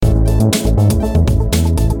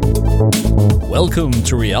Welcome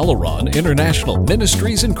to Realaron International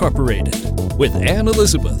Ministries Incorporated with Ann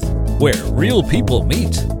Elizabeth, where real people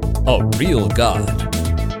meet a real God.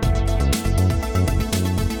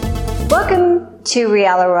 Welcome to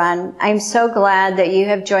Realaron. I'm so glad that you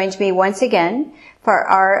have joined me once again for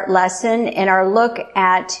our lesson and our look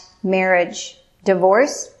at marriage,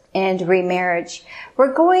 divorce, and remarriage.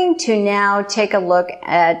 We're going to now take a look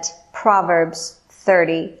at Proverbs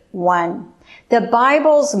 31, the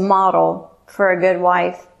Bible's model for a good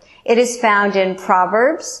wife. It is found in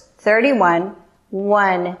Proverbs 31,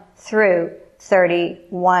 1 through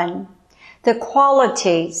 31. The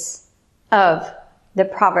qualities of the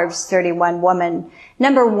Proverbs 31 woman.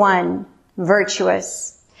 Number 1,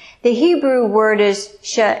 virtuous. The Hebrew word is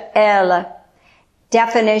she'el.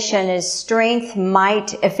 Definition is strength,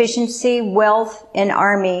 might, efficiency, wealth, and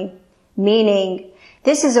army. Meaning,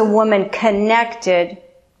 this is a woman connected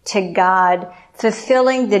to God,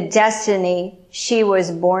 fulfilling the destiny she was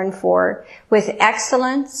born for, with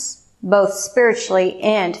excellence, both spiritually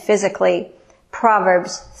and physically.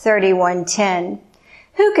 Proverbs 31:10.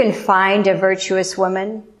 Who can find a virtuous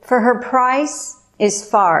woman? For her price is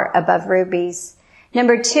far above rubies.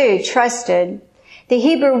 Number 2, trusted. The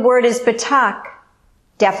Hebrew word is batak.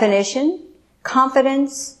 Definition,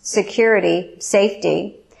 confidence, security,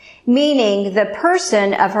 safety. Meaning the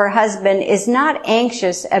person of her husband is not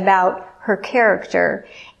anxious about her character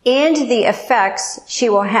and the effects she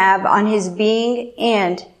will have on his being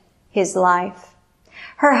and his life.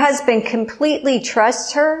 Her husband completely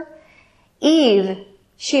trusts her. Eve,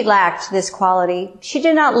 she lacked this quality. She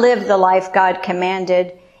did not live the life God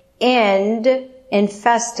commanded and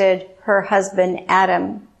infested her husband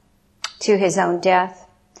Adam to his own death.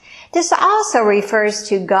 This also refers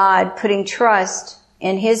to God putting trust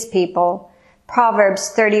in his people.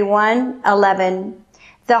 Proverbs 31:11.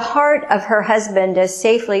 The heart of her husband does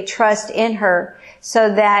safely trust in her,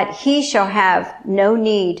 so that he shall have no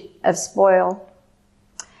need of spoil.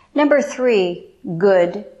 Number 3,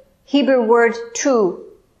 good. Hebrew word tu.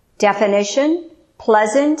 Definition,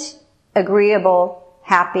 pleasant, agreeable,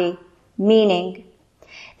 happy. Meaning,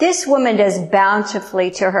 this woman does bountifully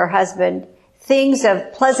to her husband things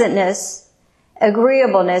of pleasantness,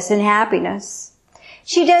 agreeableness, and happiness.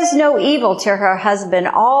 She does no evil to her husband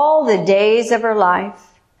all the days of her life.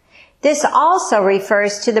 This also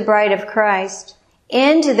refers to the bride of Christ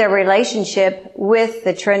and their relationship with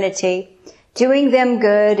the Trinity, doing them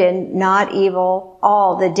good and not evil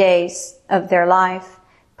all the days of their life.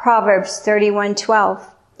 Proverbs 31:12.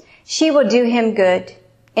 She will do him good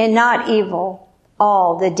and not evil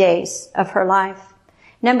all the days of her life.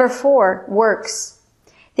 Number 4, works.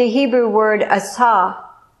 The Hebrew word asah,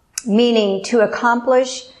 meaning to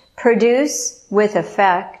accomplish, produce with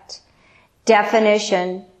effect.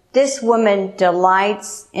 Definition, this woman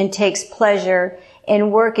delights and takes pleasure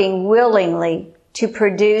in working willingly to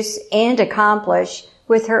produce and accomplish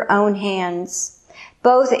with her own hands,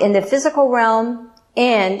 both in the physical realm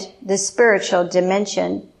and the spiritual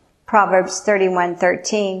dimension. Proverbs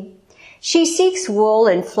 31:13. She seeks wool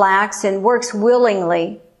and flax and works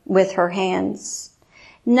willingly with her hands.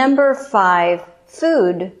 Number 5,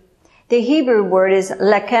 food. The Hebrew word is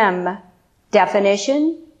lechem.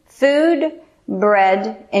 Definition, food,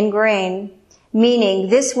 bread, and grain. Meaning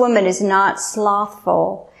this woman is not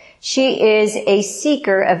slothful. She is a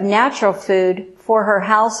seeker of natural food for her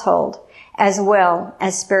household, as well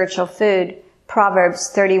as spiritual food. Proverbs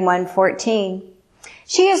 31:14.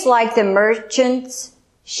 She is like the merchant's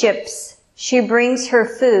ships. She brings her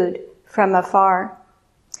food from afar.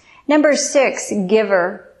 Number 6,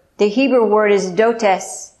 giver. The Hebrew word is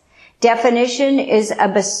dotes. Definition is a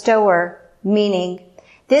bestower, meaning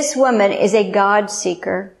this woman is a God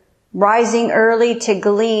seeker, rising early to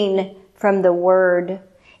glean from the word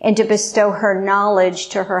and to bestow her knowledge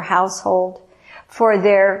to her household for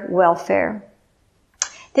their welfare.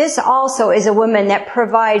 This also is a woman that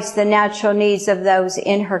provides the natural needs of those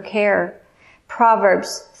in her care.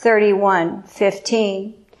 Proverbs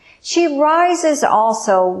 31:15. She rises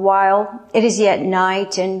also while it is yet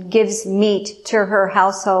night and gives meat to her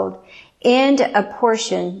household and a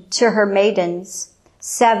portion to her maidens.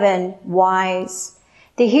 7, wise.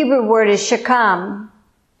 The Hebrew word is shakam.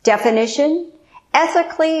 Definition,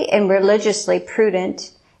 ethically and religiously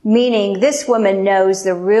prudent, meaning this woman knows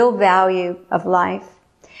the real value of life.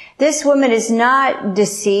 This woman is not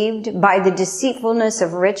deceived by the deceitfulness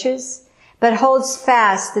of riches, but holds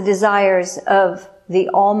fast the desires of the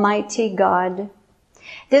Almighty God.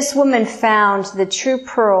 This woman found the true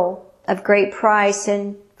pearl of great price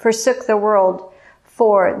and forsook the world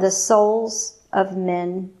for the souls of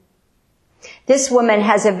men. This woman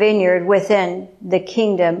has a vineyard within the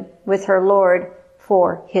kingdom with her Lord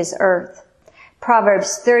for his earth.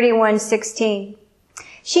 Proverbs 31:16.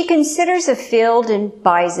 She considers a field and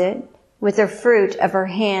buys it. With the fruit of her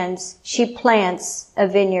hands, she plants a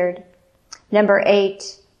vineyard. Number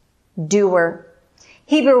 8, doer.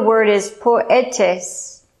 Hebrew word is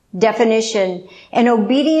poetes. Definition, an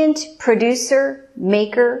obedient producer,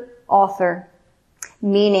 maker, author.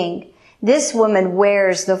 Meaning, this woman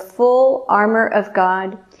wears the full armor of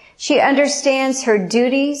God. She understands her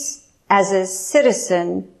duties as a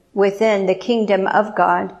citizen within the kingdom of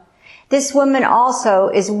God. This woman also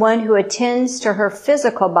is one who attends to her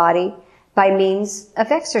physical body by means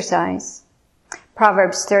of exercise.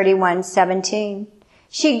 Proverbs 31:17.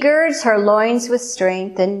 She girds her loins with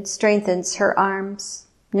strength and strengthens her arms.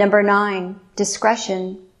 Number 9,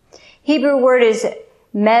 discretion. Hebrew word is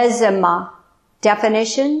mezemah.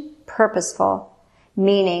 Definition, purposeful.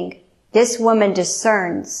 Meaning, this woman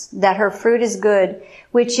discerns that her fruit is good,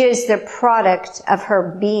 which is the product of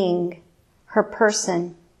her being, her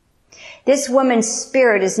person. This woman's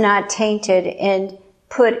spirit is not tainted and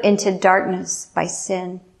put into darkness by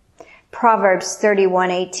sin. Proverbs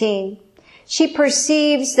 31:18. She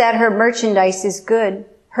perceives that her merchandise is good.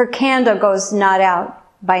 Her candle goes not out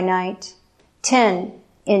by night. 10,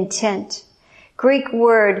 intent. Greek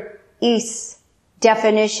word is.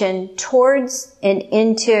 Definition, towards and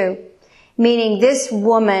into. Meaning this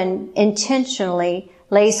woman intentionally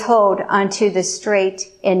lays hold onto the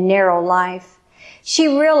straight and narrow life. She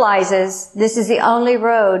realizes this is the only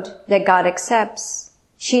road that God accepts.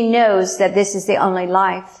 She knows that this is the only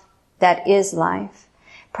life that is life.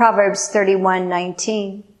 Proverbs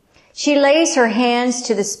 31:19. She lays her hands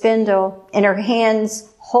to the spindle and her hands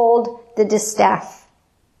hold the distaff.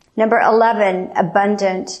 Number 11,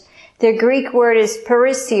 abundant. The Greek word is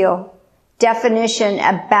perisio. Definition,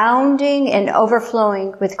 abounding and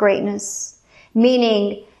overflowing with greatness.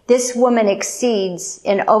 Meaning, this woman exceeds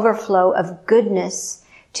in overflow of goodness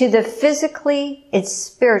to the physically and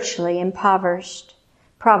spiritually impoverished.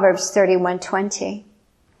 Proverbs 31:20.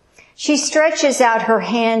 She stretches out her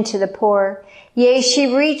hand to the poor. Yea,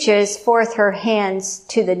 she reaches forth her hands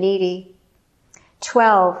to the needy.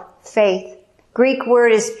 12, faith. Greek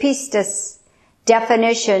word is pistis.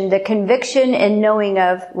 Definition, the conviction and knowing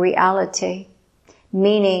of reality.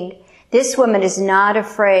 Meaning, this woman is not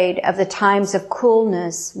afraid of the times of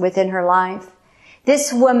coolness within her life.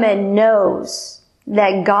 This woman knows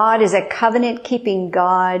that God is a covenant-keeping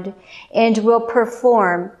God and will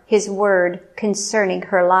perform his word concerning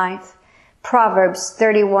her life. Proverbs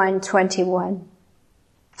 31:21.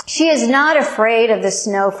 She is not afraid of the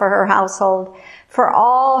snow for her household, for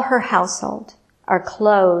all her household are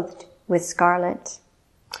clothed with scarlet.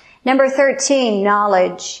 Number 13,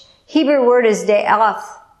 knowledge. Hebrew word is de'ath.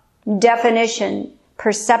 Definition,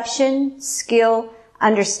 perception, skill,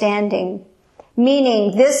 understanding.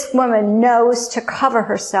 Meaning this woman knows to cover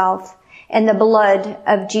herself in the blood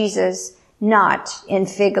of Jesus, not in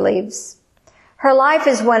fig leaves. Her life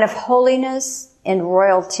is one of holiness and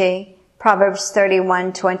royalty. Proverbs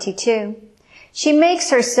 31:22. She makes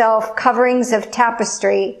herself coverings of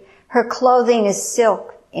tapestry. Her clothing is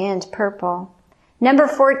silk and purple. Number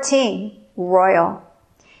 14, royal.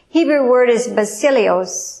 Hebrew word is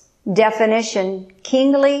basilios. Definition,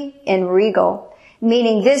 kingly and regal.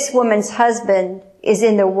 Meaning this woman's husband is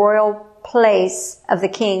in the royal place of the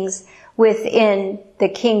kings within the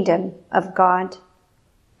kingdom of God.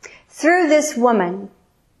 Through this woman,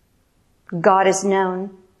 God is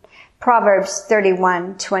known. Proverbs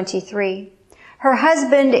 31:23. Her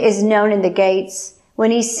husband is known in the gates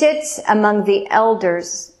when he sits among the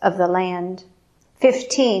elders of the land.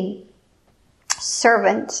 15.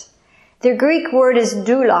 Servant. The Greek word is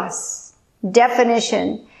doulos.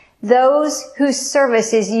 Definition, those whose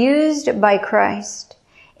service is used by Christ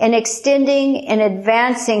in extending and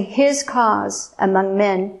advancing his cause among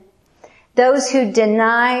men. Those who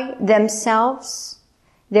deny themselves,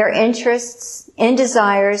 their interests and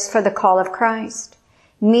desires for the call of Christ.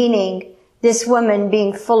 Meaning, this woman,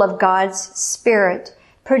 being full of God's Spirit,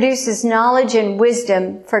 produces knowledge and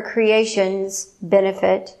wisdom for creation's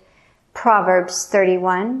benefit. Proverbs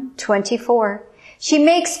 31:24. She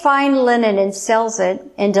makes fine linen and sells it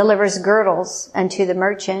and delivers girdles unto the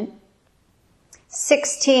merchant.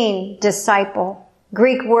 16, disciple.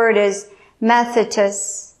 Greek word is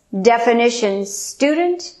mathetes. Definition,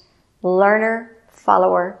 student, learner,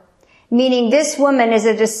 follower. Meaning this woman is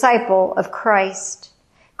a disciple of Christ.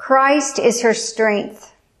 Christ is her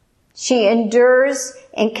strength. She endures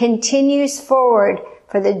and continues forward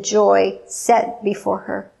for the joy set before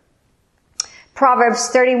her. Proverbs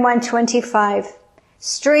 31:25.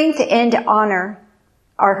 Strength and honor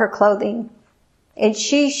are her clothing, and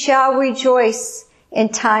she shall rejoice in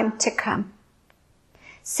time to come.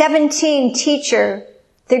 17, teacher.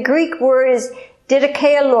 The Greek word is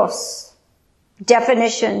didakailos.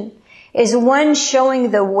 Definition is one showing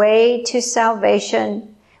the way to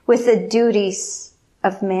salvation with the duties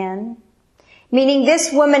of man. Meaning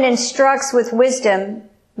this woman instructs with wisdom,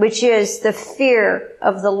 which is the fear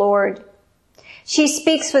of the Lord. She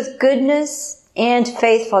speaks with goodness and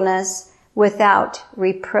faithfulness without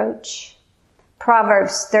reproach.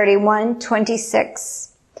 Proverbs 31:26.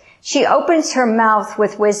 She opens her mouth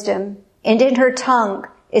with wisdom, and in her tongue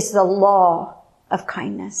is the law of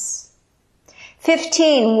kindness.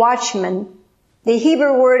 15, watchman. The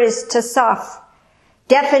Hebrew word is tasaf.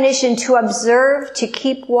 Definition, to observe, to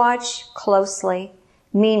keep watch closely.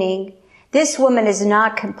 Meaning, this woman is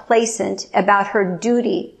not complacent about her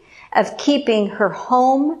duty of keeping her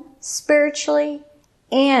home spiritually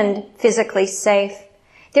and physically safe.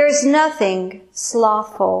 There is nothing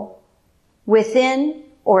slothful within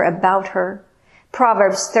or about her.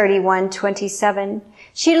 Proverbs 31:27.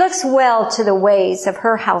 She looks well to the ways of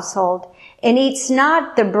her household and eats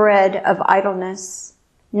not the bread of idleness.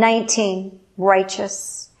 19,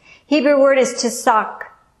 righteous. Hebrew word is tisak.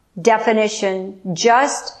 Definition,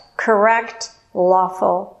 just, correct,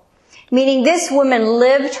 lawful. Meaning this woman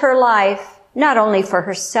lived her life not only for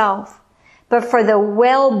herself, but for the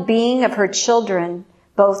well-being of her children,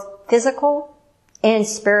 both physical and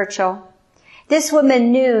spiritual. This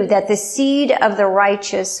woman knew that the seed of the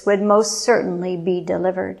righteous would most certainly be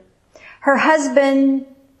delivered. Her husband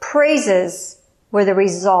praises were the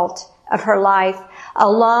result of her life,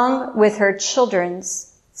 along with her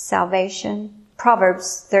children's salvation.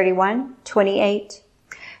 Proverbs 31:28.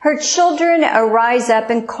 Her children arise up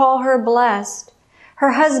and call her blessed.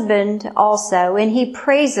 Her husband also, and he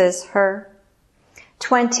praises her.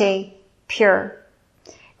 20, pure.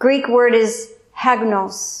 Greek word is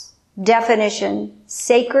hagnos. Definition,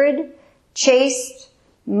 sacred, chaste,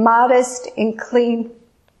 modest, and clean.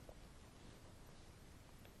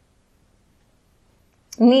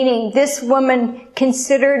 Meaning this woman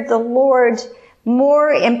considered the Lord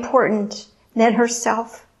more important than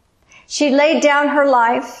herself. She laid down her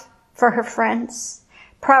life for her friends.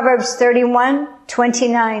 Proverbs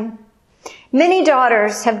 31:29. Many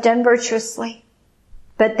daughters have done virtuously,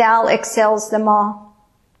 but thou excels them all.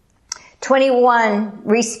 21,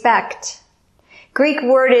 respect. Greek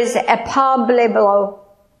word is epablebo.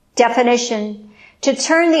 Definition, to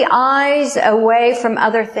turn the eyes away from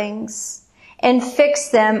other things and fix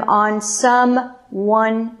them on some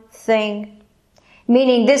one thing.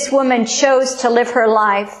 Meaning this woman chose to live her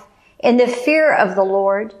life in the fear of the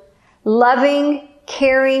Lord, loving,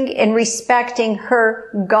 caring, and respecting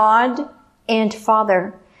her God and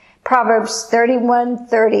Father. Proverbs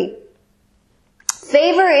 31:30.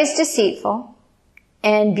 Favor is deceitful,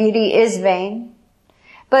 and beauty is vain.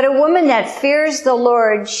 But a woman that fears the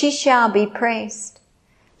Lord, she shall be praised.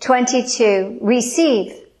 22,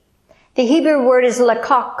 receive. The Hebrew word is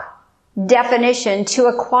lakok. Definition, to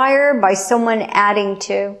acquire by someone adding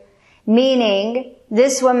to. Meaning,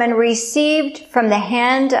 this woman received from the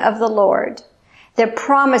hand of the Lord the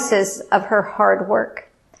promises of her hard work.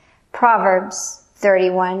 Proverbs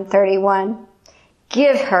 31:31.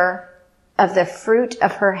 Give her of the fruit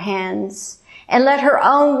of her hands, and let her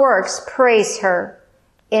own works praise her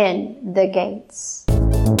in the gates.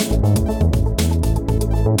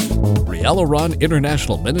 Rialaron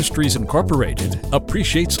International Ministries Incorporated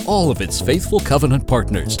appreciates all of its faithful covenant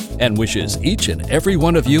partners and wishes each and every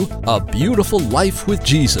one of you a beautiful life with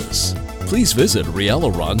Jesus. Please visit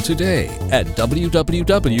Rialaron today at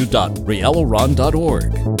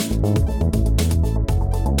www.rialaron.org.